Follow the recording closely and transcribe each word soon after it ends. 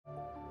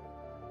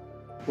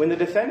When the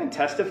defendant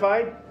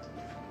testified,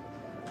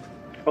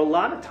 a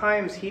lot of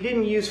times he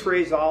didn't use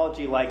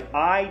phraseology like,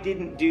 I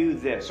didn't do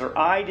this, or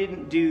I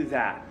didn't do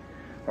that,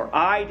 or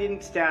I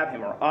didn't stab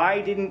him, or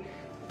I didn't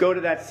go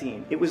to that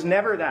scene. It was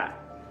never that.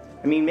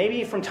 I mean,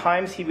 maybe from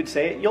times he would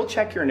say it, you'll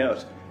check your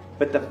notes,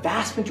 but the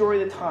vast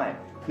majority of the time,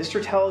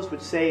 Mr. Telles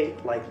would say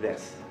it like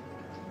this.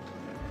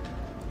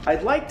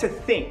 I'd like to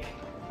think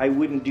I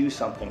wouldn't do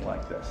something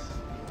like this.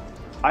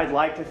 I'd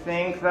like to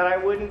think that I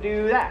wouldn't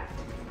do that.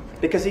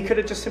 Because he could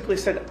have just simply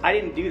said, I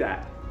didn't do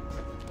that.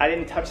 I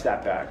didn't touch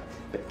that bag.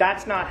 But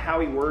that's not how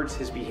he words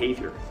his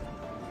behavior.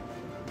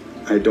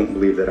 I don't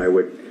believe that I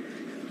would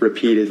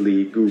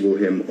repeatedly Google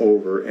him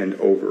over and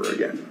over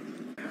again.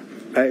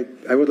 I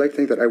would like to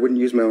think that I wouldn't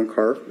use my own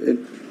car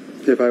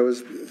if I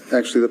was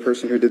actually the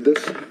person who did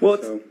this.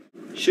 Well,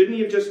 shouldn't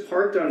he have just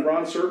parked on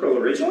Ron Circle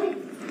originally?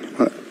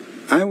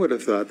 I would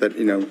have thought that,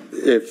 you know,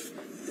 if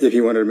he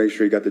wanted to make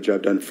sure he got the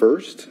job done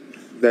first,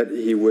 that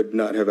he would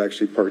not have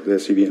actually parked the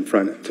SUV in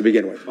front to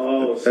begin with.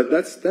 Oh, so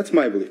that's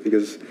my belief,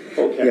 because,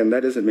 again,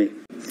 that isn't me.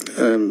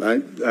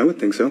 I would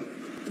think so.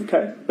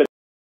 Okay. But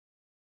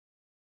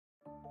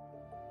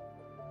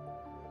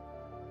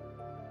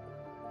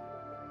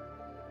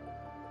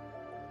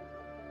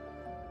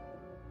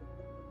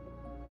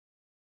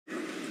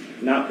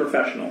not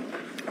professional.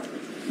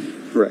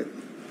 Right.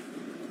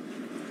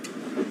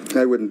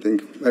 I wouldn't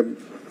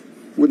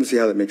see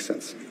how that makes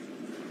sense.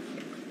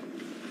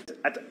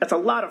 That's a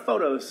lot of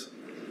photos,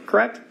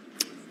 correct?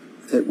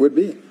 It would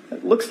be.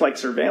 It looks like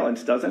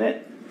surveillance, doesn't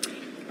it?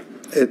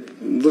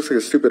 It looks like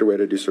a stupid way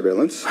to do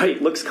surveillance.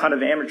 Right, looks kind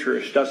of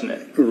amateurish, doesn't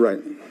it?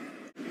 Right.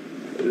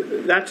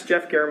 That's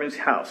Jeff Garriman's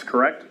house,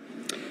 correct?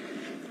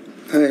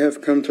 I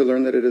have come to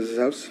learn that it is his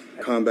house.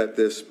 Combat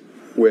this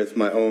with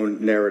my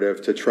own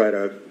narrative to try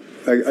to,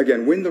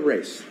 again, win the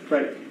race.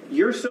 Right.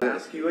 You're so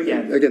ask you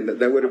again. Again,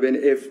 that would have been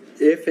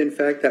if in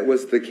fact that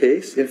was the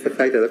case, if in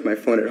fact I left my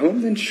phone at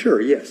home, then sure,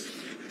 yes.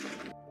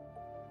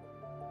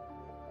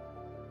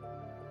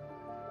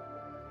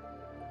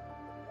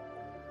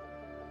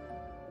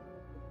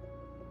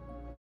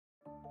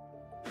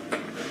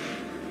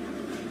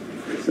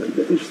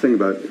 The interesting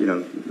about, you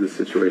know, this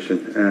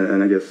situation,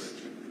 and I guess,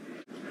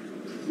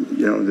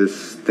 you know,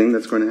 this thing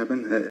that's going to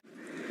happen,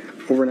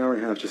 over an hour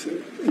and a half, just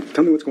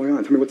tell me what's going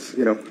on, tell me what's,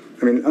 you know,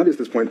 I mean, obviously at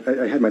this point,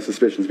 I had my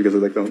suspicions because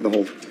of, like, the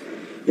whole,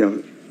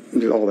 you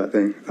know, all that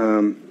thing.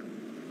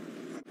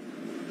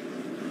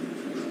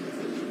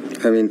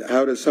 I mean,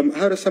 how does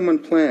someone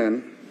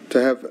plan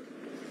to have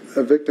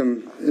a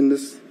victim in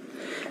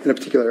a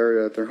particular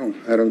area at their home?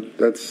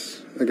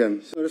 That's,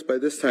 again, notice by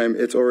this time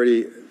it's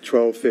already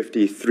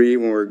 12:53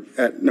 when we're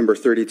at number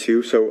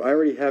 32, so I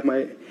already have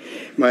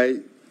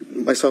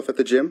myself at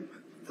the gym,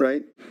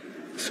 right?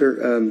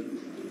 Sir,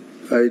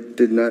 I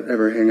did not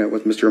ever hang out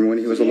with Mr. Irwin when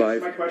he was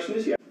alive. My question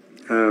is yes.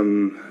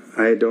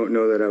 I don't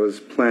know that I was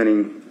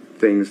planning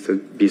things to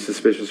be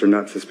suspicious or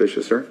not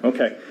suspicious, sir.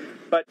 Okay,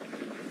 but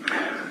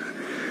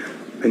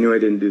I knew I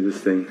didn't do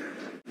this thing.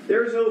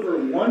 There's over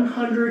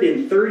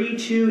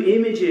 132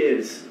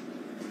 images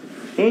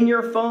in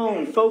your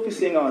phone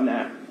focusing on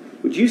that.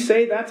 Would you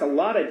say that's a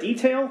lot of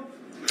detail?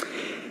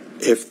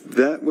 If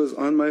that was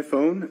on my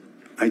phone,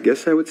 I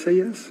guess I would say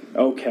yes.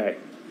 Okay.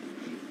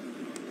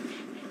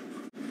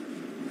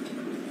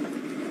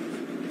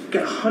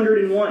 Got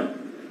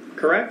 101,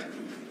 correct?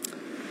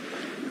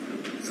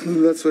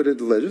 That's what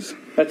it alleges.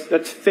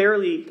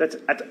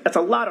 That's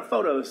a lot of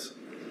photos,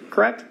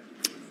 correct?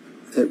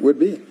 It would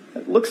be.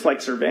 It looks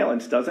like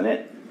surveillance, doesn't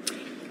it?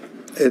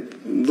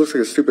 It looks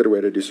like a stupid way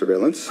to do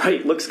surveillance.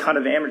 Right, looks kind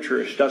of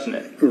amateurish, doesn't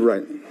it?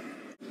 Right.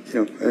 You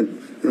know, and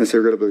when I say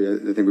regrettably,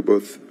 I think we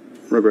both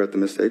regret the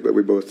mistake, but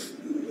we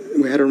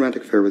had a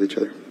romantic affair with each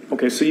other.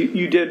 Okay, so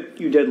you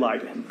did lie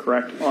to him,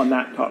 correct, on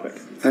that topic?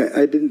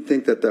 I didn't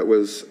think that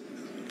was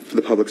for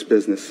the public's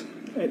business.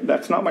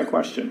 That's not my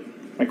question.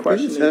 My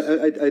question is...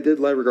 I did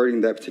lie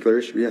regarding that particular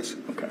issue, yes.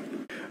 Okay.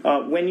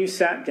 When you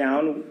sat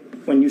down,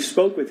 when you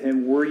spoke with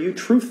him, were you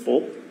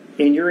truthful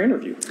in your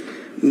interview?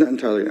 Not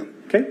entirely, no.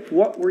 Okay.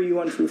 What were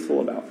you untruthful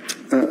about?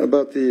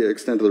 About the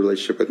extent of the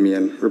relationship with me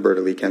and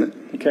Roberta Lee Kennett.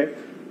 Okay.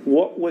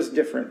 What was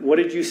different? What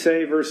did you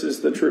say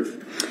versus the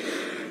truth?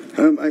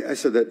 I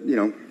said that, you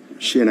know,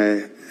 she and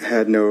I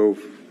had no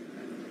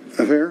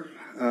affair.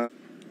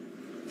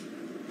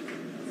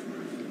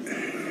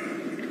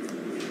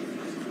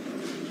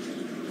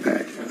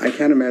 I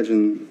can't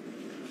imagine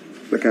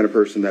the kind of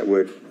person that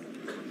would...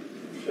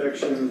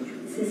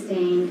 Objection.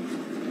 Sustained.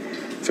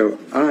 So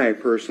I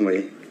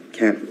personally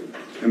can't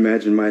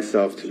imagine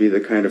myself to be the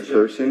kind of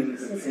person...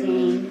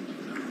 Sustained.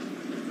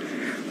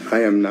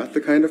 I am not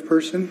the kind of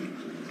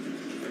person